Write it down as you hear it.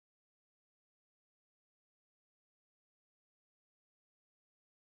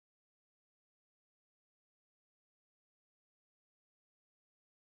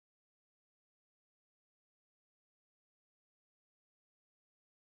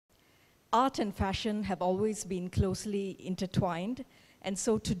Art and fashion have always been closely intertwined, and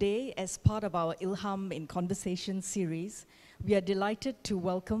so today, as part of our ILHAM in Conversation series, we are delighted to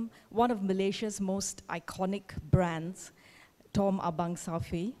welcome one of Malaysia's most iconic brands, Tom Abang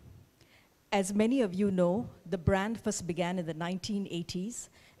Saufi. As many of you know, the brand first began in the 1980s,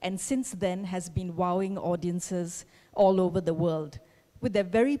 and since then has been wowing audiences all over the world, with their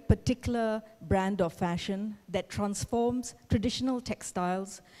very particular brand of fashion that transforms traditional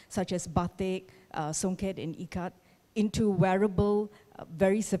textiles such as batik, songket and ikat into wearable,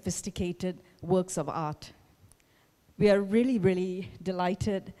 very sophisticated works of art. We are really, really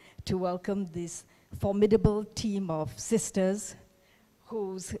delighted to welcome this formidable team of sisters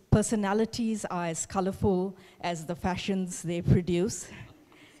whose personalities are as colorful as the fashions they produce.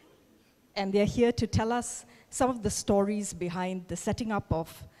 And they're here to tell us some of the stories behind the setting up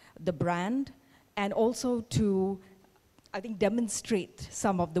of the brand, and also to, I think, demonstrate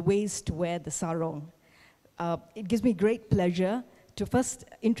some of the ways to wear the sarong. It gives me great pleasure to first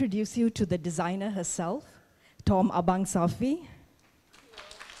introduce you to the designer herself, Tom Abang Saufi.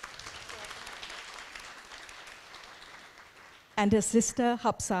 And her sister,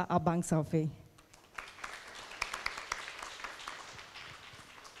 Habsah Abang Saufi.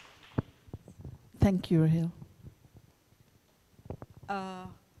 Thank you, Rahel.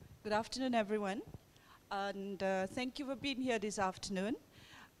 Good afternoon, everyone. And thank you for being here this afternoon.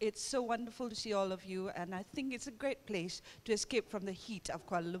 It's so wonderful to see all of you, and I think it's a great place to escape from the heat of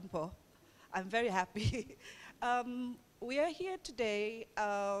Kuala Lumpur. I'm very happy. We are here today.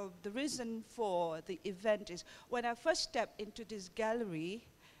 The reason for the event is when I first stepped into this gallery,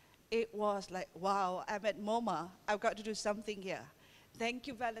 it was like, wow, I'm at MoMA. I've got to do something here. Thank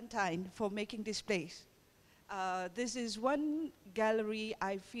you, Valentine, for making this place. This is one gallery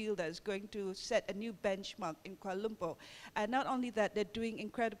I feel that's going to set a new benchmark in Kuala Lumpur. And not only that, they're doing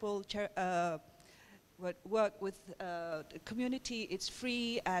incredible work with the community. It's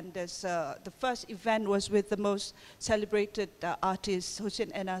free, and there's, the first event was with the most celebrated artist,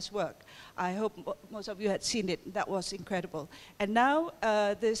 Hussein Ena's work. I hope most of you had seen it. That was incredible. And now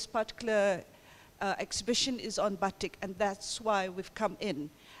this particular exhibition is on batik, and that's why we've come in.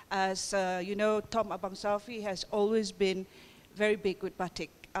 As you know, Tom Abang Saufi has always been very big with batik.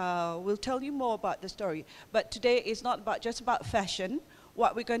 We'll tell you more about the story. But today is not just about fashion.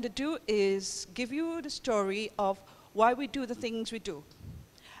 What we're going to do is give you the story of why we do the things we do.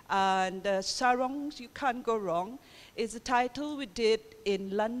 And Sarongs, You Can't Go Wrong, is the title we did in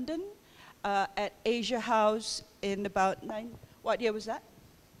London at Asia House in about what year was that?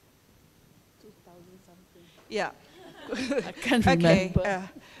 2000 something. Yeah. I can't remember.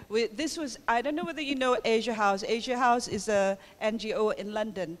 Okay, this was, I don't know whether you know Asia House. Asia House is a NGO in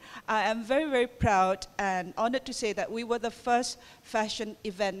London. I am very, very proud and honored to say that we were the first fashion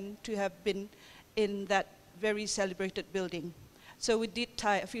event to have been in that very celebrated building. So we did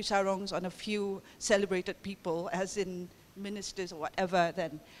tie a few sarongs on a few celebrated people, as in ministers or whatever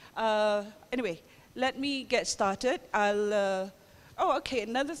then. Anyway, let me get started. Oh, okay,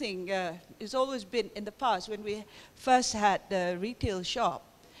 another thing, it's always been in the past when we first had the retail shop,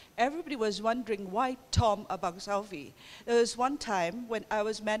 everybody was wondering why Tom Abang Saufi. There was one time when I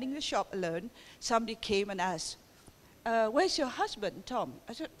was manning the shop alone, somebody came and asked, where's your husband, Tom?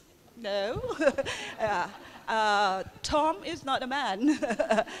 I said, no. Tom is not a man.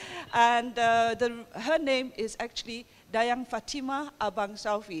 And her name is actually Dayang Fatima Abang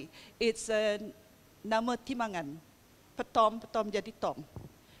Saufi. It's a nama timangan. Petom jadi Tom.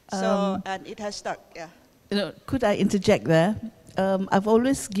 So, and it has stuck, yeah. You know, could I interject there? I've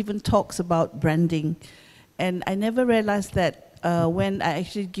always given talks about branding, and I never realized that when I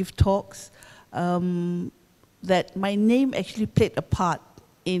actually give talks, that my name actually played a part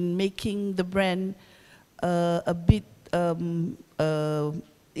in making the brand a bit,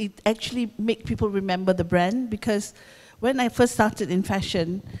 it actually make people remember the brand, because when I first started in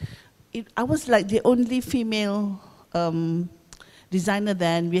fashion, I was like the only female designer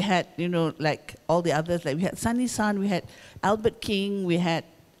then. We had, you know, like all the others, like we had Sunny Sun, we had Albert King, we had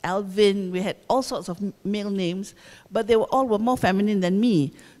Alvin, we had all sorts of male names, but they were all more feminine than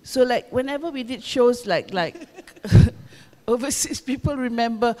me. So like whenever we did shows like overseas, people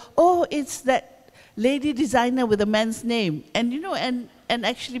remember, oh, it's that lady designer with a man's name. And you know, and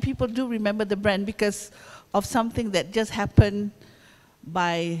actually people do remember the brand because of something that just happened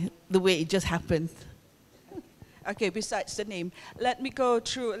by the way it just happened. Okay, besides the name, let me go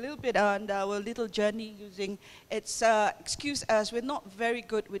through a little bit on our little journey using, it's, excuse us, we're not very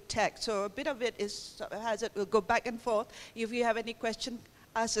good with tech, so a bit of it is hazard. We'll go back and forth. If you have any question,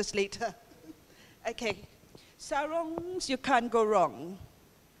 ask us later. Okay, sarongs, you can't go wrong.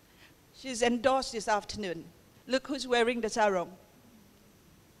 She's endorsed this afternoon. Look who's wearing the sarong.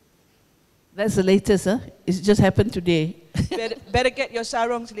 That's the latest, huh? It just happened today. Better get your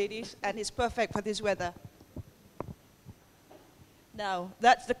sarongs, ladies, and it's perfect for this weather. Now,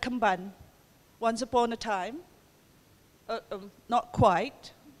 that's the kamban. Once upon a time, not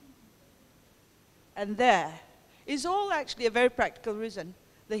quite. And there is all actually a very practical reason.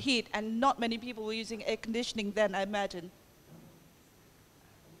 The heat, and not many people were using air conditioning then, I imagine.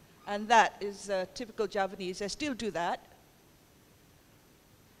 And that is typical Javanese. They still do that.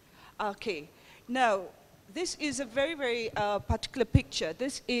 Okay. Now, this is a very, very particular picture.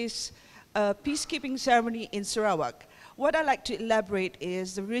 This is a peacekeeping ceremony in Sarawak. What I like to elaborate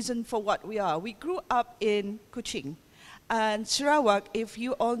is the reason for what we are. We grew up in Kuching. And Sarawak, if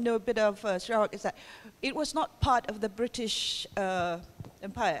you all know a bit of Sarawak, is that it was not part of the British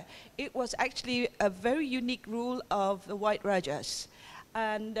Empire. It was actually a very unique rule of the White Rajas.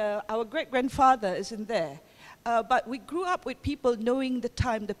 And our great-grandfather is in there. But we grew up with people knowing the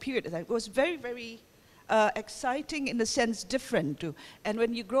time, the period. It was very, very exciting, in a sense, different too. And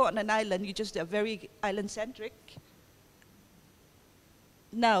when you grow on an island, you just are very island-centric.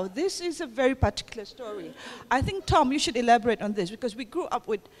 Now, this is a very particular story. I think, Tom, you should elaborate on this, because we grew up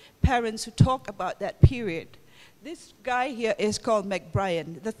with parents who talk about that period. This guy here is called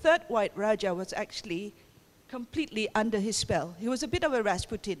MacBrien. The third White Raja was actually completely under his spell. He was a bit of a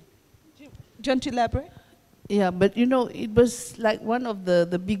Rasputin. Do you want to elaborate? Yeah, but you know, it was like one of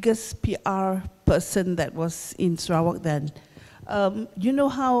the biggest PR person that was in Sarawak then. You know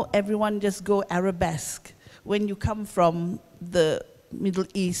how everyone just go arabesque when you come from the Middle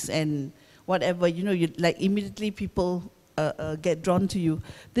East and whatever, you know, you like immediately people get drawn to you.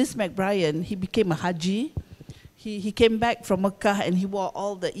 This MacBrien, he became a Haji. He came back from Mecca and he wore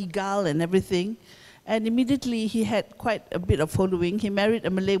all the igal and everything. And immediately he had quite a bit of following. He married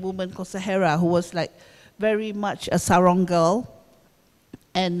a Malay woman called Sahara, who was like very much a sarong girl.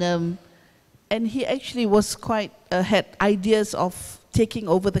 And he actually was quite, had ideas of taking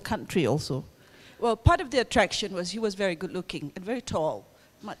over the country also. Well, part of the attraction was he was very good looking and very tall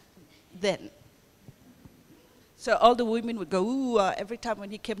then. So all the women would go, ooh, every time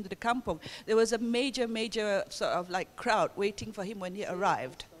when he came to the kampong. There was a major, major sort of like crowd waiting for him when he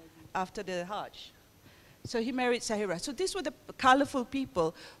arrived after the Hajj. So he married Sahira. So these were the colorful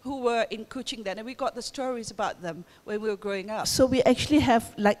people who were in Kuching then, and we got the stories about them when we were growing up. So we actually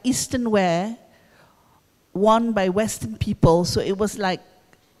have like Eastern wear worn by Western people, so it was like,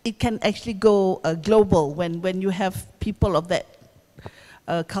 it can actually go global when you have people of that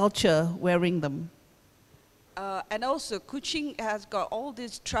culture wearing them. And also, Kuching has got all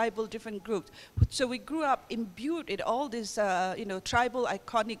these tribal different groups. So we grew up imbued in all these, you know, tribal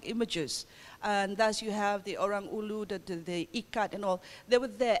iconic images. And thus you have the Orang Ulu, the Ikat and all. They were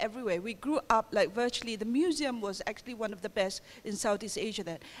there everywhere. We grew up like virtually, the museum was actually one of the best in Southeast Asia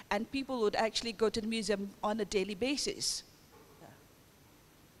then. And people would actually go to the museum on a daily basis.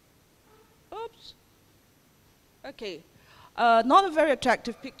 Oops. Okay. Not a very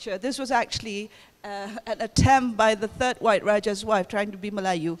attractive picture. This was actually an attempt by the third White Raja's wife trying to be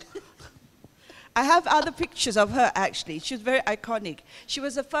Melayu. I have other pictures of her actually. She was very iconic. She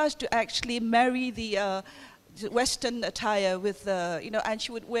was the first to actually marry the Western attire with, you know, and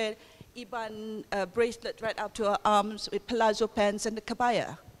she would wear Iban bracelet right up to her arms with palazzo pants and the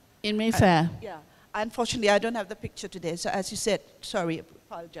kabaya. In Mayfair? Yeah. Unfortunately, I don't have the picture today. So as you said, sorry,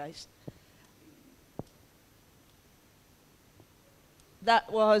 apologize.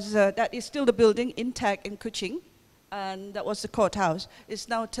 That is still the building intact in Kuching, and that was the courthouse. It's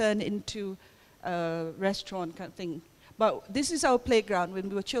now turned into a restaurant kind of thing. But this is our playground when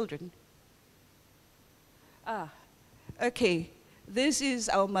we were children. Okay, this is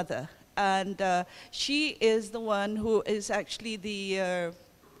our mother, and she is the one who is actually the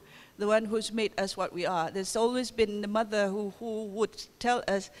one who's made us what we are. There's always been the mother who would tell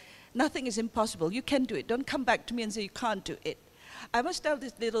us, nothing is impossible, you can do it. Don't come back to me and say you can't do it. I must tell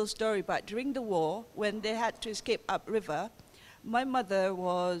this little story about during the war, when they had to escape upriver, my mother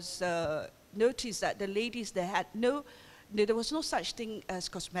was noticed that the ladies, they had there was no such thing as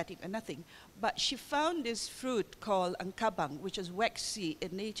cosmetic or nothing, but she found this fruit called angkabang, which is waxy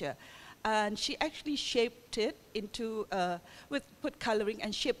in nature, and she actually shaped it into, put coloring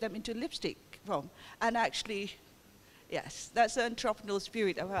and shaped them into lipstick form, and actually, yes, that's the entrepreneurial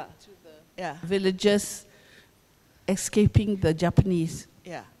spirit of her. Yeah. Villagers escaping the Japanese.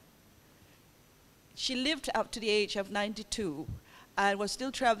 Yeah. She lived up to the age of 92 and was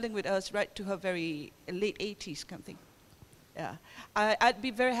still traveling with us right to her very late 80s kind of thing. Yeah. I'd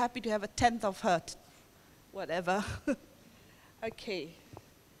be very happy to have a tenth of her, whatever. Okay.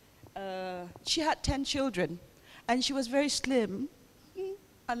 She had 10 children, and she was very slim,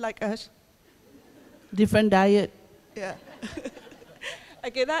 unlike us. Different diet. Yeah.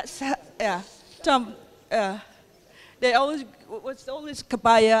 Okay, that's, yeah. Tom, they always, was always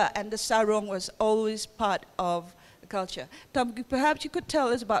kabaya, and the sarong was always part of the culture. Tom, perhaps you could tell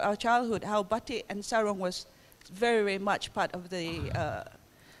us about our childhood, how batik and sarong was very, very much part of the...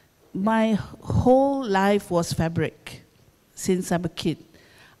 My whole life was fabric since I'm a kid.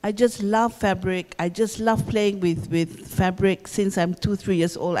 I just love fabric. I just love playing with fabric since I'm 2-3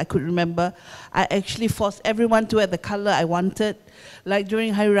 years old. I could remember. I actually forced everyone to wear the color I wanted. Like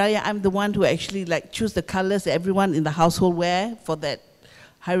during Hari Raya, I'm the one who actually like choose the colors that everyone in the household wear for that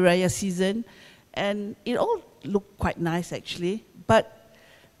Hari Raya season. And it all looked quite nice actually. But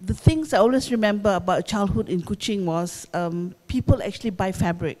the things I always remember about childhood in Kuching was people actually buy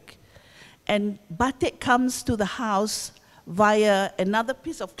fabric. And batik comes to the house via another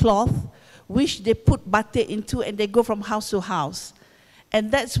piece of cloth, which they put batik into, and they go from house to house.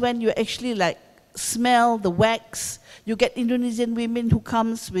 And that's when you actually like smell the wax. You get Indonesian women who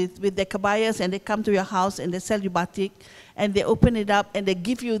comes with their kabayas, and they come to your house and they sell you batik, and they open it up and they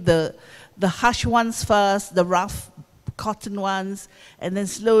give you the harsh ones first, the rough cotton ones, and then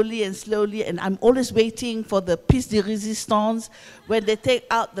slowly, and I'm always waiting for the piece de résistance, when they take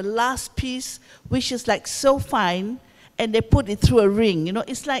out the last piece, which is like so fine, and they put it through a ring. You know,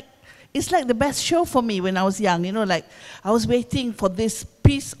 it's like the best show for me when I was young. You know, like I was waiting for this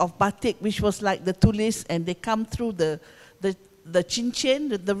piece of batik, which was like the tulis, and they come through the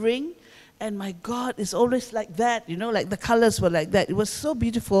cincin, the ring, and my God, it's always like that. You know, like the colors were like that. It was so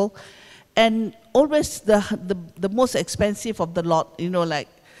beautiful, and always the most expensive of the lot. You know, like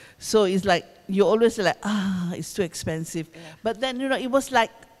so it's like you always like it's too expensive. Yeah. But then you know, it was like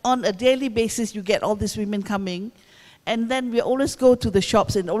on a daily basis you get all these women coming. And then we always go to the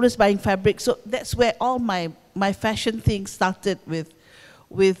shops and always buying fabric. So that's where all my fashion things started with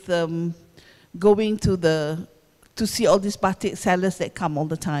going to see all these batik sellers that come all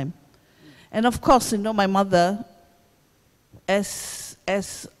the time. And of course, you know, my mother, as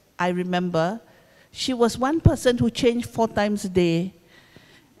I remember, she was one person who changed 4 times a day.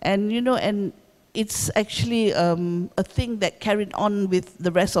 And you know, and it's actually a thing that carried on with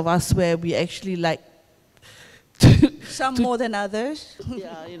the rest of us, where we actually like some more than others.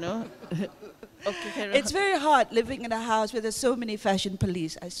 Yeah, you know. Okay, it's very hard living in a house where there's so many fashion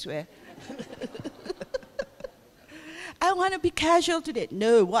police, I swear. I want to be casual today.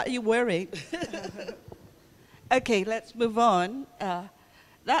 No, what are you wearing? Okay, let's move on.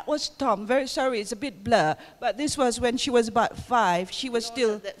 That was Tom. Very sorry, it's a bit blur. But this was when she was about 5. She was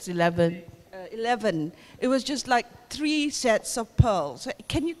still... That's 11. 11. It was just like 3 sets of pearls.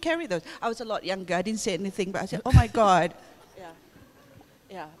 Can you carry those? I was a lot younger. I didn't say anything, but I said, oh my God. Yeah.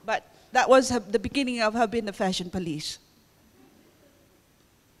 Yeah. But that was the beginning of her being the fashion police.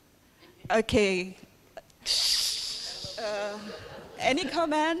 Okay. Any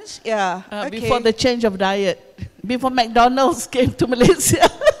comments? Yeah. Okay. Before the change of diet. Before McDonald's came to Malaysia.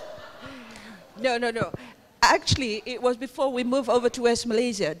 No. Actually, it was before we moved over to West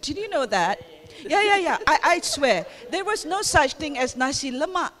Malaysia. Did you know that? Yeah. I swear. There was no such thing as nasi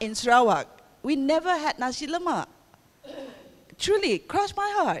lemak in Sarawak. We never had nasi lemak. Truly, crossed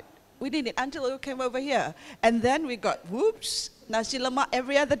my heart. We didn't until we came over here. And then we got, whoops, nasi lemak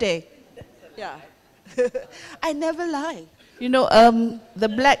every other day. Yeah. I never lie. You know, the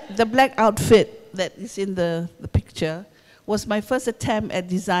black outfit that is in the picture was my first attempt at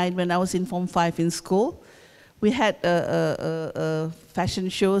design when I was in Form 5 in school. We had a fashion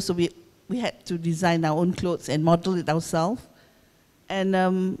show, so we had to design our own clothes and model it ourselves. And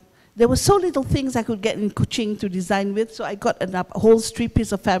there were so little things I could get in Kuching to design with, so I got an upholstery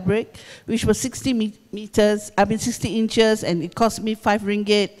piece of fabric, which was 60 inches, and it cost me 5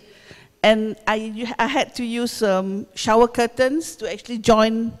 ringgit. And I had to use shower curtains to actually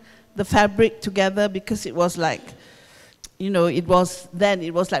join the fabric together, because it was like, you know, it was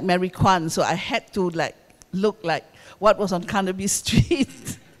like Mary Kwan, so I had to like look like what was on Carnaby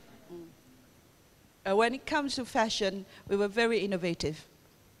Street. When it comes to fashion, we were very innovative.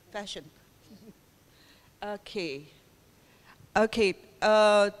 Fashion. Okay.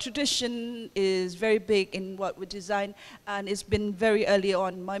 Tradition is very big in what we design, and it's been very early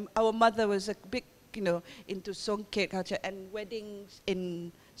on. Our mother was a big, you know, into songket culture, and weddings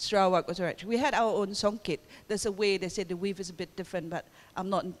in Sarawak was right. We had our own songket. There's a way they say the weave is a bit different, but I'm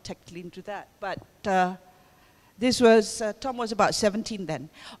not technically into that. But this was, Tom was about 17 then.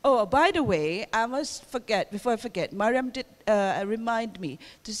 Oh, by the way, I must forget, before I forget, Mariam did remind me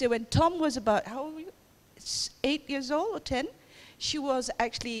to say when Tom was about, how old were you? 8 years old or 10? She was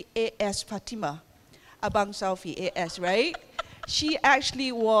actually A.S. Fatima Abang Saufi, A.S., right? She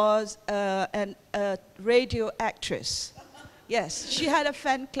actually was a radio actress. Yes, she had a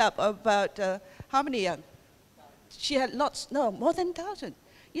fan club of about, how many young? She had lots, no, more than 1,000.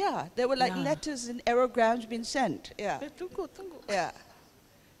 Yeah, there were like letters and aerograms being sent. Yeah. Yeah.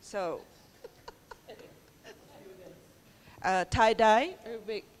 So, tie-dye,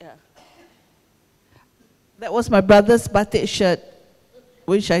 yeah. That was my brother's batik shirt,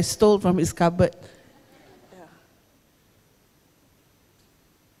 which I stole from his cupboard.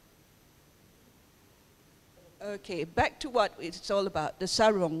 Okay, back to what it's all about, the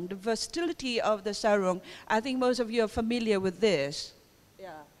sarong, the versatility of the sarong. I think most of you are familiar with this.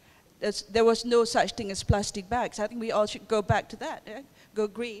 Yeah. There was no such thing as plastic bags. I think we all should go back to that, go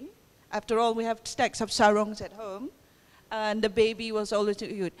green. After all, we have stacks of sarongs at home, and the baby was always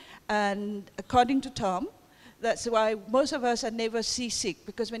cute. And according to Tom, that's why most of us are never seasick,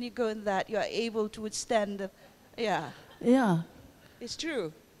 because when you go in that, you are able to withstand the, yeah. Yeah. It's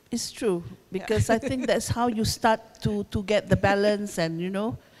true. It's true, because I think that's how you start to get the balance and, you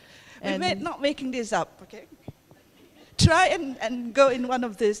know. And We're not making this up, okay? Try and go in one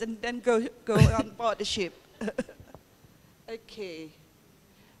of these and then go on board the ship. Okay.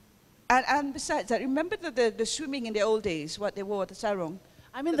 And besides that, remember the swimming in the old days, what they wore, the sarong?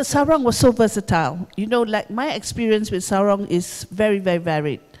 I mean, the sarong was so versatile. You know, like my experience with sarong is very, very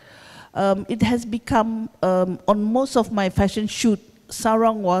varied. It has become, on most of my fashion shoot,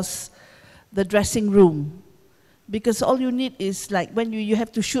 sarong was the dressing room, because all you need is like when you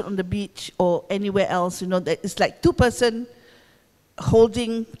have to shoot on the beach or anywhere else, you know, that it's like two-person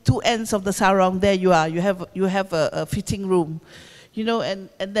holding two ends of the sarong. There you are. You have a fitting room, you know, and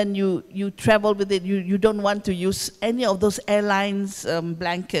then you travel with it. You don't want to use any of those airlines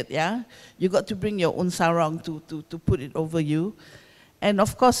blanket. Yeah, you got to bring your own sarong to put it over you, and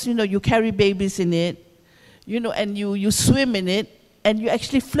of course, you know, you carry babies in it, you know, and you swim in it. And you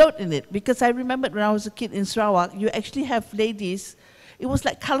actually float in it, because I remembered when I was a kid in Sarawak, you actually have ladies, it was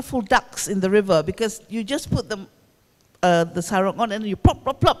like colorful ducks in the river, because you just put them, the sarong on and you plop,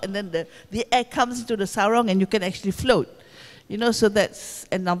 plop, plop, and then the air comes into the sarong and you can actually float. You know, so that's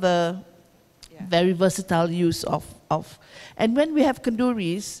another very versatile use of. And when we have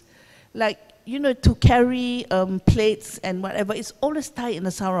kanduris, like, you know, to carry plates and whatever, it's always tied in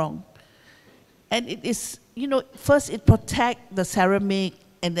a sarong. And it is, you know, first it protects the ceramic,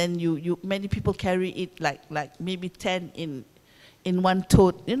 and then many people carry it like maybe 10 in one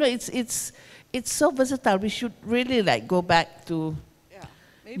tote. You know, it's so versatile. We should really like go back to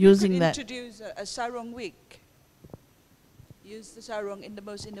using that. Maybe we could introduce a sarong wig. Use the sarong in the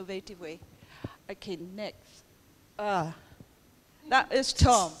most innovative way. Okay, next. That is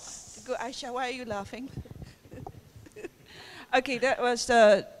Tom. Go, Aisha, why are you laughing? Okay, that was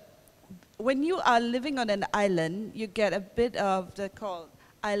when you are living on an island, you get a bit of the called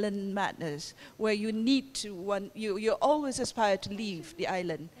island madness, where you need to, you always aspire to leave the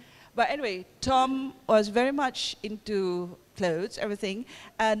island. But anyway, Tom was very much into clothes, everything,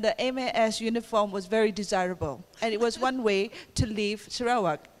 and the MAS uniform was very desirable. And it was one way to leave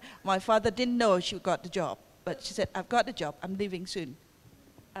Sarawak. My father didn't know she got the job, but she said, I've got the job, I'm leaving soon.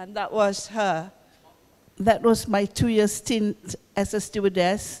 And that was her. That was my 2-year stint as a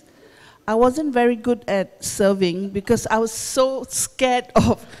stewardess. I wasn't very good at serving because I was so scared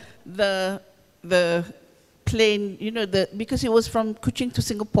of the plane, you know, because it was from Kuching to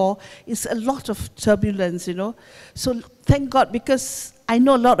Singapore. It's a lot of turbulence, you know. So thank God, because I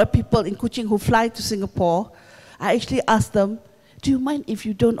know a lot of people in Kuching who fly to Singapore. I actually asked them, do you mind if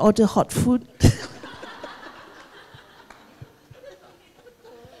you don't order hot food?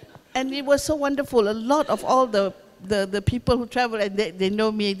 And it was so wonderful. A lot of all the people who travel, and they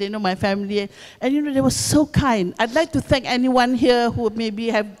know me, they know my family, and you know, they were so kind. I'd like to thank anyone here who maybe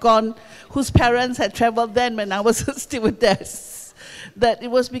have gone, whose parents had traveled then when I was a stewardess. That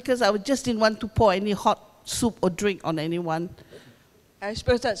it was because I just didn't want to pour any hot soup or drink on anyone. I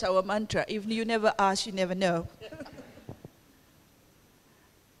suppose that's our mantra. If you never ask, you never know.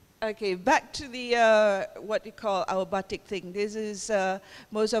 Okay, back to the, what we call our batik thing. This is,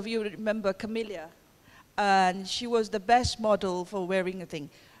 most of you remember Camellia. And she was the best model for wearing a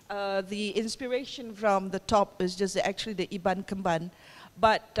thing. The inspiration from the top is just actually the Iban Kemban.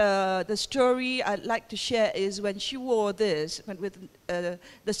 But the story I'd like to share is when she wore this, with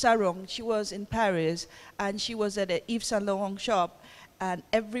the sarong, she was in Paris, and she was at an Yves Saint Laurent shop, and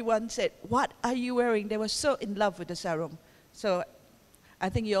everyone said, what are you wearing? They were so in love with the sarong. So I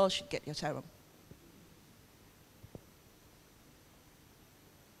think you all should get your sarong.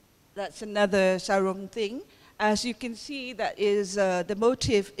 That's another sarong thing. As you can see, that is the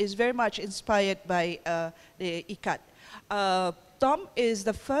motif is very much inspired by the ikat. Tom is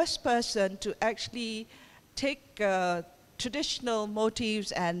the first person to actually take traditional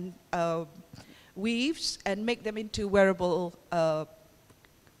motifs and weaves and make them into wearable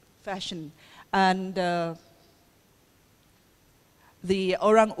fashion. And the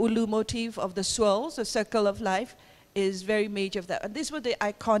orang ulu motif of the swirls, the circle of life, is very major of that. And these were the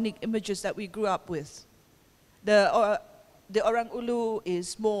iconic images that we grew up with. The orang ulu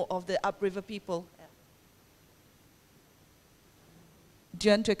is more of the upriver people. Do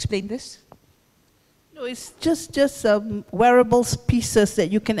you want to explain this? No, it's just wearable pieces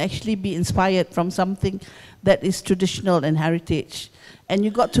that you can actually be inspired from something that is traditional and heritage. And you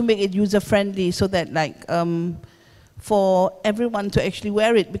got to make it user-friendly so that for everyone to actually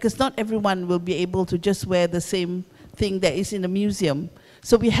wear it, because not everyone will be able to just wear the same thing that is in the museum.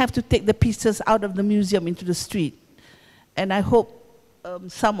 So we have to take the pieces out of the museum into the street. And I hope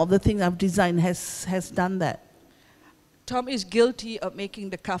some of the things I've designed has done that. Tom is guilty of making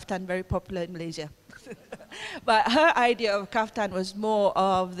the kaftan very popular in Malaysia. But her idea of kaftan was more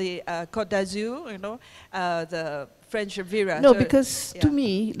of the Côte d'Azur, you know, the French Riviera. No, so, because yeah. to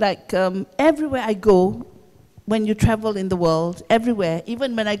me, everywhere I go, when you travel in the world, everywhere,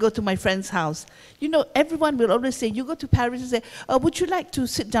 even when I go to my friend's house, you know, everyone will always say, you go to Paris and say, would you like to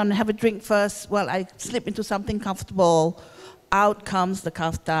sit down and have a drink first while I slip into something comfortable? Out comes the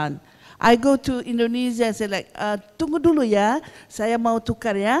kaftan. I go to Indonesia and say tunggu dulu ya, saya mau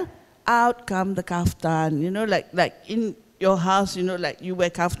tukar ya. Out come the kaftan, you know, like in your house, you know, like you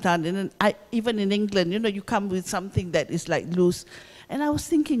wear kaftan, and then even in England, you know, you come with something that is like loose. And I was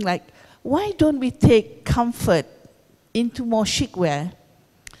thinking why don't we take comfort into more chic wear?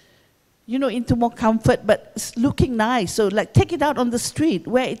 You know, into more comfort, but it's looking nice. So take it out on the street,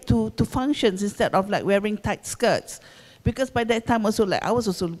 wear it to functions instead of wearing tight skirts. Because by that time also, I was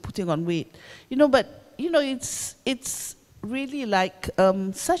also putting on weight. You know, but, you know, it's really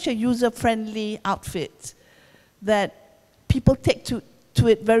such a user-friendly outfit that people take to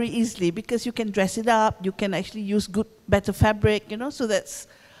it very easily, because you can dress it up, you can actually use better fabric, you know, so that's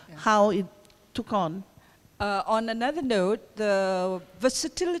how it took on. On another note, the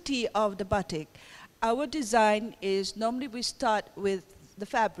versatility of the batik. Our design is normally we start with the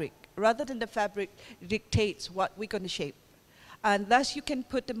fabric. Rather than the fabric dictates what we're going to shape. And thus you can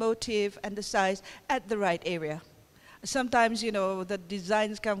put the motif and the size at the right area. Sometimes, you know, the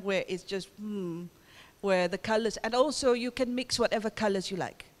designs come where it's just, where the colors, and also you can mix whatever colors you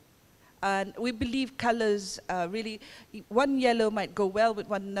like. And we believe colors really, one yellow might go well with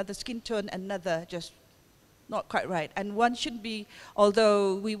one another skin tone, another just not quite right. And one should be,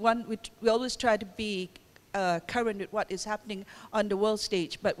 although we always try to be current with what is happening on the world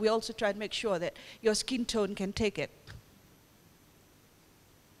stage, but we also try to make sure that your skin tone can take it.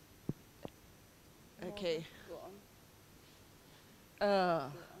 Okay.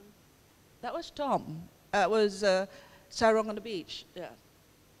 That was Tom. That was Sarong on the beach. Yeah.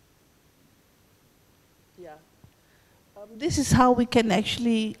 Yeah. This is how we can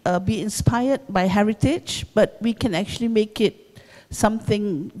actually be inspired by heritage, but we can actually make it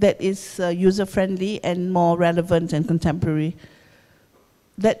something that is user-friendly and more relevant and contemporary.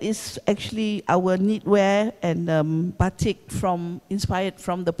 That is actually our knitwear and batik inspired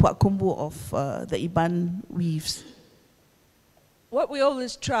from the puak kumbu of the Iban weaves. What we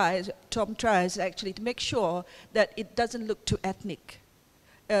always try, Tom tries actually, to make sure that it doesn't look too ethnic,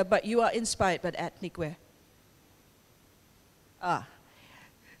 but you are inspired by ethnic wear.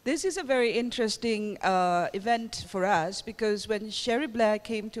 This is a very interesting event for us, because when Sherry Blair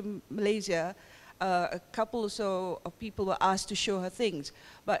came to Malaysia, a couple or so of people were asked to show her things,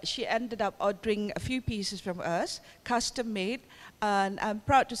 but she ended up ordering a few pieces from us, custom made, and I'm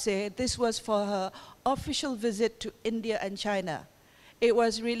proud to say this was for her official visit to India and China. It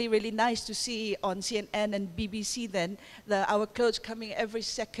was really, really nice to see on CNN and BBC then our clothes coming every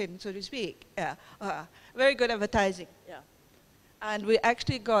second, so to speak. Yeah, very good advertising. Yeah. And we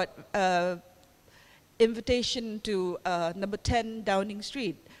actually got invitation to number 10 Downing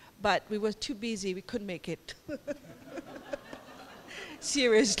Street, but we were too busy, we couldn't make it.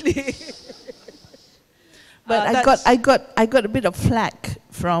 Seriously. But I got a bit of flack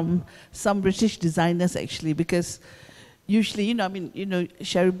from some British designers actually, because usually, you know, I mean, you know,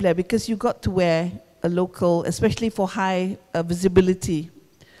 Sherry Blair, because you got to wear a local, especially for high visibility.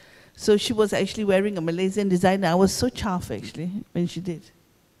 So she was actually wearing a Malaysian designer. I was so chuffed actually when she did.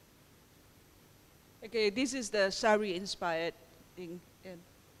 Okay, this is the sari-inspired thing.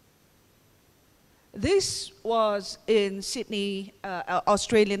 This was in Sydney,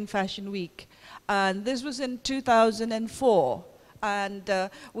 Australian Fashion Week. And this was in 2004. And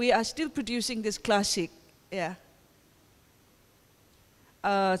we are still producing this classic, yeah.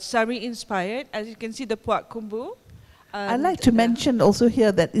 Sari inspired, as you can see, the Puak Kumbu. I'd like to mention also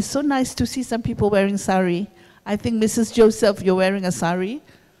here that it's so nice to see some people wearing sari. I think Mrs. Joseph, you're wearing a sari.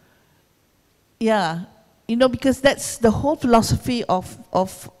 Yeah, you know, because that's the whole philosophy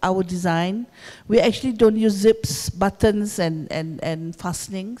of our design. We actually don't use zips, buttons, and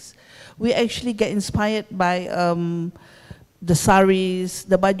fastenings. We actually get inspired by the saris,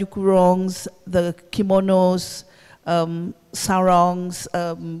 the baju kurongs, the kimonos, sarongs,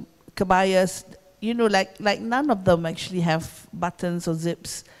 kebayas. You know, like none of them actually have buttons or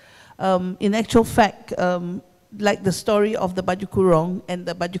zips. In actual fact, like the story of the baju kurong and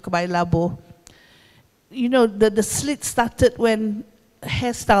the baju kebaya labo, you know, the slit started when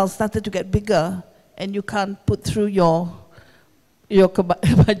hairstyles started to get bigger and you can't put through your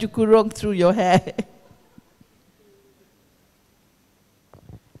baju kurong through your hair.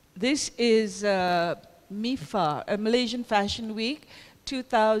 This is MIFA, a Malaysian Fashion Week,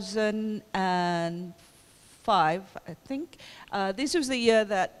 2005, I think. This was the year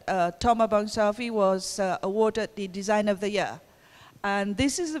that Tom Abang Saufi was awarded the Design of the Year. And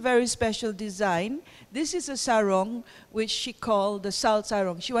this is a very special design. This is a sarong, which she called the sal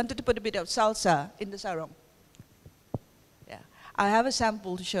sarong. She wanted to put a bit of salsa in the sarong. Yeah. I have a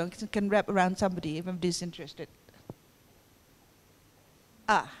sample to show. Can wrap around somebody if anybody's interested.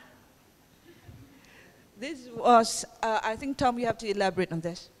 This was, I think, Tom, you have to elaborate on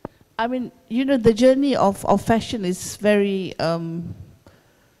this. I mean, you know, the journey of fashion is very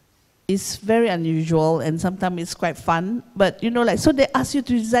unusual, and sometimes it's quite fun. But, you know, like, so they ask you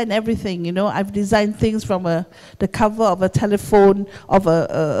to design everything, you know. I've designed things from the cover of a telephone, of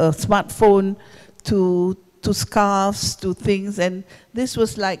a smartphone, to scarves, to things. And this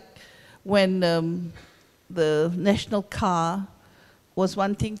was like when the national car was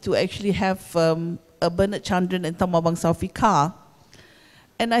wanting to actually have a Bernard Chandran and Tom Abang Saufi car.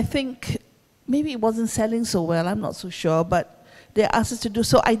 And I think maybe it wasn't selling so well, I'm not so sure, but they asked us to do,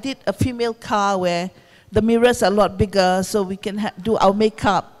 so I did a female car where the mirrors are a lot bigger so we can do our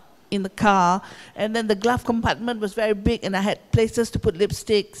makeup in the car. And then the glove compartment was very big and I had places to put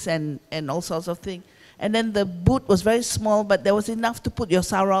lipsticks and all sorts of things. And then the boot was very small, but there was enough to put your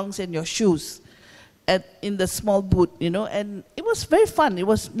sarongs and your shoes in the small boot, you know. And it was very fun. It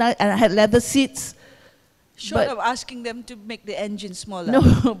was nice, and I had leather seats. Short of asking them to make the engine smaller.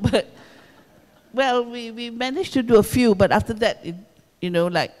 No, but, well, we managed to do a few, but after that, you know,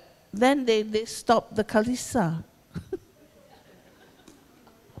 like, then they stopped the Kalisa.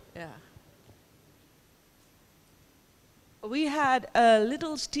 Yeah. We had a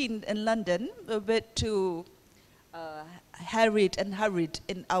little stint in London, a bit too harried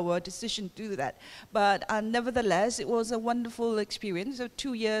in our decision to do that. But nevertheless, it was a wonderful experience of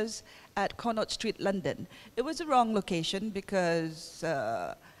 2 years at Connaught Street, London. It was a wrong location because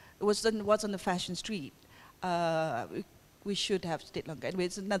it was on the fashion street. We should have stayed longer. Anyway,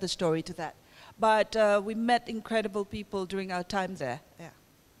 it's another story to that. But we met incredible people during our time there. Yeah.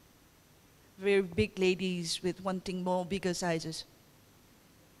 Very big ladies with wanting more bigger sizes.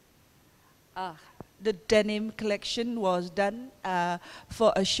 The denim collection was done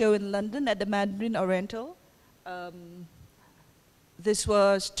for a show in London at the Mandarin Oriental. This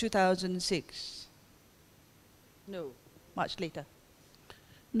was 2006. No, much later.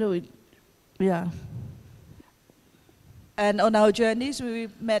 No, yeah. And on our journeys, we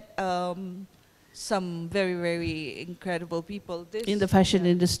met some very, very incredible people. In the fashion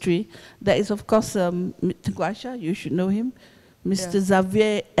industry. There is, of course, Tengku Aisha, you should know him, Mr.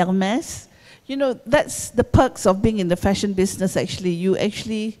 Xavier Hermes. You know, that's the perks of being in the fashion business, actually. You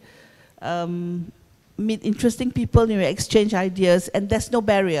actually meet interesting people, you exchange ideas, and there's no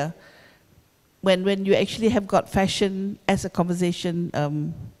barrier when you actually have got fashion as a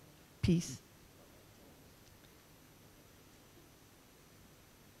conversation piece.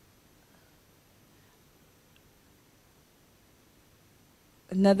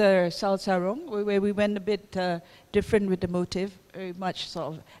 Another sarong where we went a bit different with the motive, very much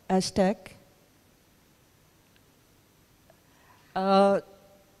sort of Aztec.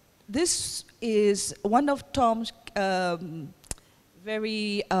 This is one of Tom's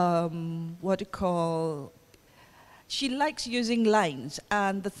very, she likes using lines,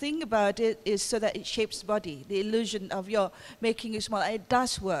 and the thing about it is so that it shapes the body, the illusion of your making you small. And it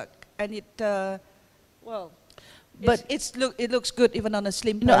does work, and it, well, but it looks good even on a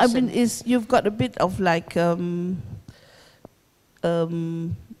slim person. No, I mean, you've got a bit of like, you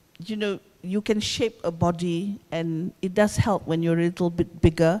know, you can shape a body, and it does help when you're a little bit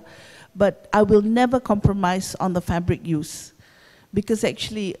bigger. but I will never compromise on the fabric use, because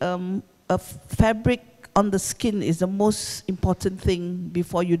actually a fabric on the skin is the most important thing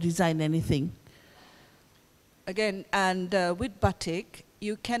before you design anything. Again, and with batik,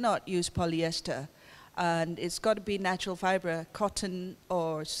 you cannot use polyester. And it's got to be natural fiber, cotton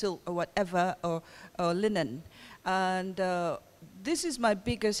or silk or whatever, or linen. And this is my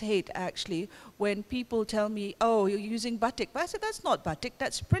biggest hate, actually, when people tell me, oh, you're using batik. But I said, that's not batik,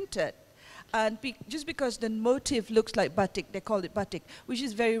 that's printed. And just because the motif looks like batik, they call it batik, which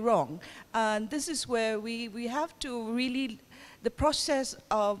is very wrong. And this is where we have to really, the process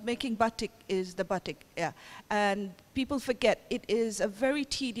of making batik is the batik, yeah. And people forget it is a very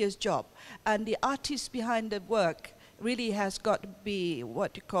tedious job. And the artist behind the work really has got to be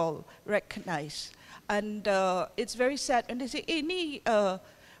what you call recognized. And it's very sad. And they say, ini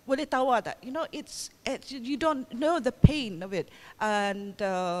boleh tawar tak? You know, you don't know the pain of it. And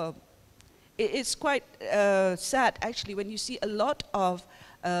it's quite sad, actually, when you see a lot of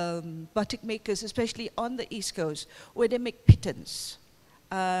batik makers, especially on the East Coast, where they make pittance.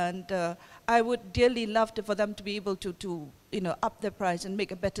 And I would dearly love for them to be able to up their price and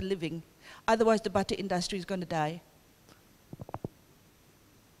make a better living. Otherwise, the batik industry is going to die.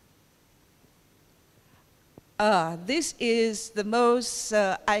 This is the most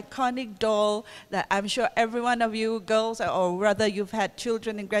iconic doll that I'm sure every one of you girls, or rather you've had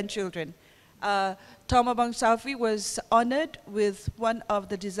children and grandchildren. Tom Abang Saufi was honored with one of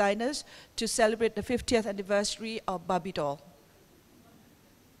the designers to celebrate the 50th anniversary of Barbie doll.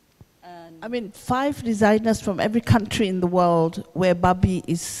 I mean, 5 designers from every country in the world where Barbie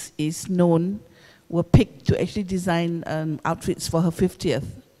is known were picked to actually design outfits for her 50th.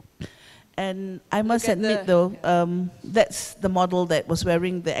 And I must admit, though, that's the model that was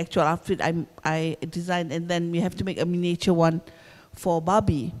wearing the actual outfit I designed, and then we have to make a miniature one for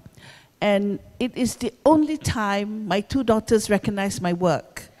Barbie. And it is the only time my 2 daughters recognize my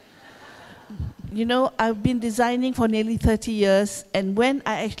work. You know, I've been designing for nearly 30 years, and when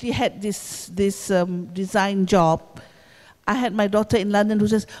I actually had this design job, I had my daughter in London who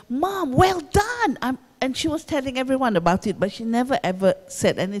says, "Mom, well done!" And she was telling everyone about it, but she never ever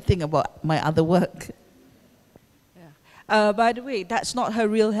said anything about my other work. Yeah. By the way, that's not her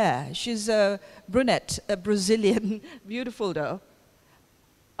real hair. She's a brunette, a Brazilian, beautiful though.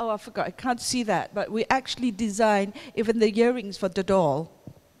 Oh, I forgot, I can't see that, but we actually designed even the earrings for the doll.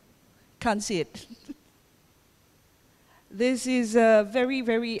 Can't see it. This is a very,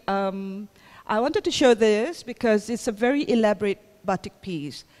 very, I wanted to show this because it's a very elaborate batik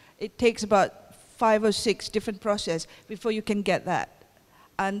piece. It takes about 5 or 6 different processes before you can get that.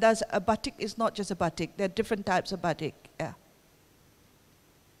 And that's a batik is not just a batik, there are different types of batik, yeah.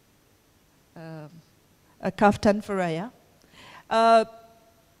 A kaftan for Raya.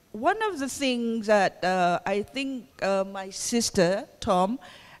 One of the things that I think my sister, Tom,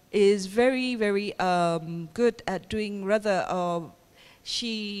 is very, very good at doing, rather,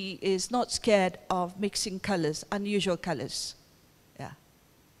 she is not scared of mixing colors, unusual colors. Yeah.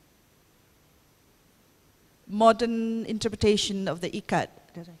 Modern interpretation of the ikat.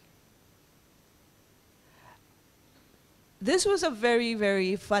 This was a very,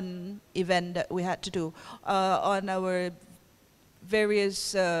 very fun event that we had to do on our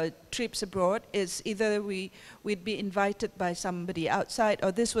various trips abroad. Is either we'd be invited by somebody outside,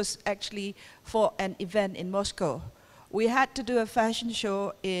 or this was actually for an event in Moscow. We had to do a fashion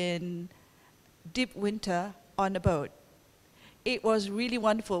show in deep winter on a boat. It was really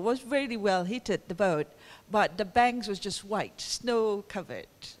wonderful. It was really well heated, the boat, but the banks was just white, snow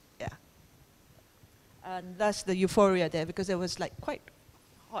covered. Yeah. And that's the euphoria there, because it was like quite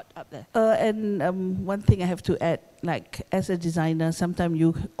hot up there. And one thing I have to add, like as a designer, sometimes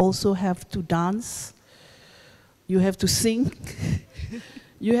you also have to dance, you have to sing,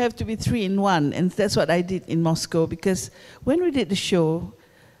 you have to be 3 in 1, and that's what I did in Moscow, because when we did the show,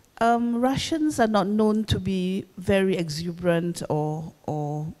 Russians are not known to be very exuberant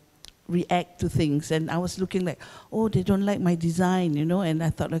or react to things, and I was looking like, oh, they don't like my design, you know, and I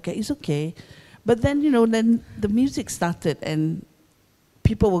thought, okay, it's okay. But then, you know, then the music started, and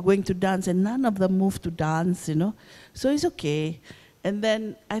people were going to dance, and none of them moved to dance, you know. So it's okay. And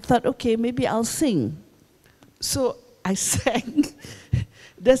then I thought, okay, maybe I'll sing. So I sang.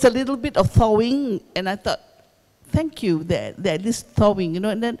 There's a little bit of thawing, and I thought, thank you, they're at least thawing, you know.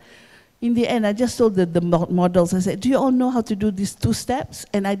 And then in the end, I just told the models, I said, do you all know how to do these 2 steps?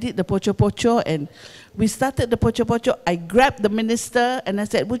 And I did the pocho pocho, and we started the pocho pocho. I grabbed the minister, and I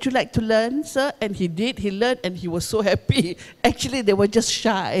said, would you like to learn, sir? And he did, he learned, and he was so happy. Actually, they were just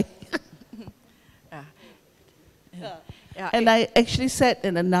shy. And I actually said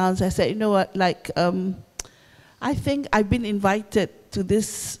and announced, I said, you know what, like, I think I've been invited to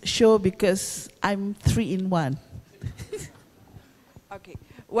this show because I'm 3 in 1. Okay.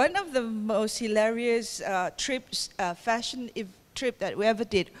 One of the most hilarious fashion trip that we ever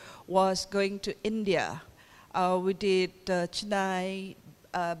did was going to India. We did Chennai,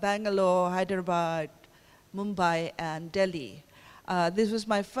 Bangalore, Hyderabad, Mumbai, and Delhi. This was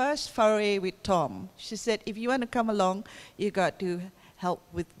my first foray with Tom. She said, if you want to come along, you got to help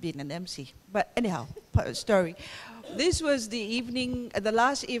with being an MC. But anyhow, part of the story. This was the evening, the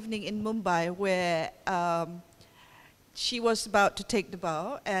last evening in Mumbai where she was about to take the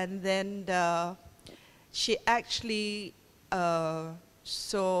bow, and then she actually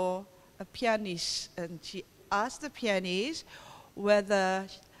saw a pianist, and she asked the pianist whether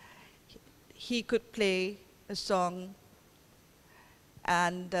he could play a song,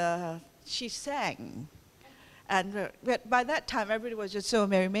 and she sang. And by that time, everybody was just so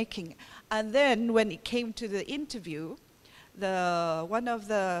merrymaking. And then when it came to the interview, one of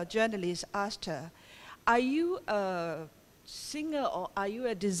the journalists asked her, "Are you a singer or are you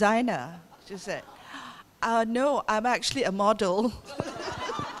a designer?" She said, "No, I'm actually a model."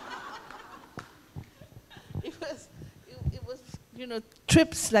 It was, you know,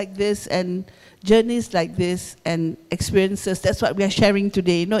 trips like this and journeys like this and experiences. That's what we are sharing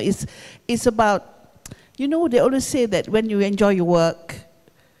today. You know, it's about, you know, they always say that when you enjoy your work,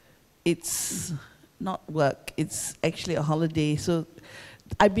 it's not work, it's actually a holiday. So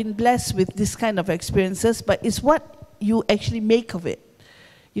I've been blessed with this kind of experiences, but it's what you actually make of it.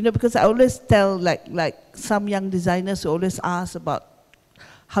 You know, because I always tell, like some young designers who always ask about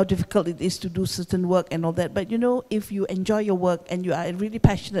how difficult it is to do certain work and all that. But you know, if you enjoy your work and you are really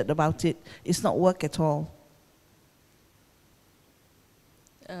passionate about it, it's not work at all.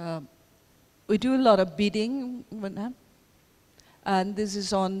 We do a lot of beading, and this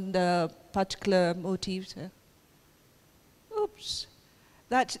is on the particular motifs. Oops.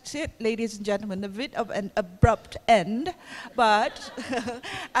 That's it, ladies and gentlemen, a bit of an abrupt end, but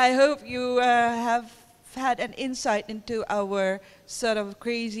I hope you have had an insight into our sort of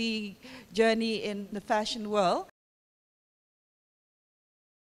crazy journey in the fashion world.